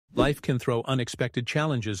Life can throw unexpected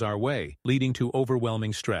challenges our way, leading to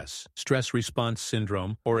overwhelming stress. Stress response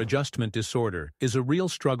syndrome, or adjustment disorder, is a real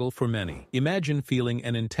struggle for many. Imagine feeling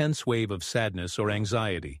an intense wave of sadness or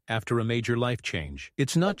anxiety after a major life change.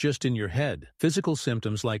 It's not just in your head. Physical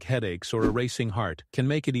symptoms like headaches or a racing heart can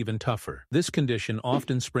make it even tougher. This condition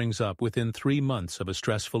often springs up within 3 months of a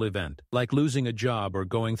stressful event, like losing a job or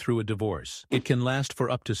going through a divorce. It can last for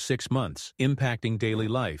up to 6 months, impacting daily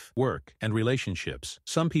life, work, and relationships.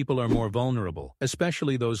 Some people are more vulnerable,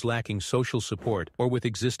 especially those lacking social support or with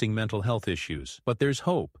existing mental health issues. But there's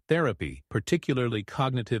hope. Therapy, particularly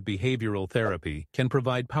cognitive behavioral therapy, can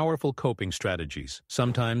provide powerful coping strategies.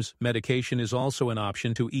 Sometimes, medication is also an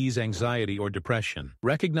option to ease anxiety or depression.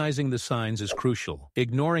 Recognizing the signs is crucial.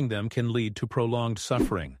 Ignoring them can lead to prolonged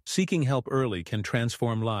suffering. Seeking help early can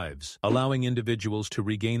transform lives, allowing individuals to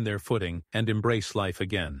regain their footing and embrace life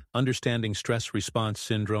again. Understanding stress response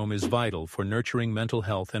syndrome is vital for nurturing mental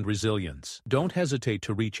health and resilience. Don't hesitate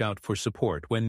to reach out for support when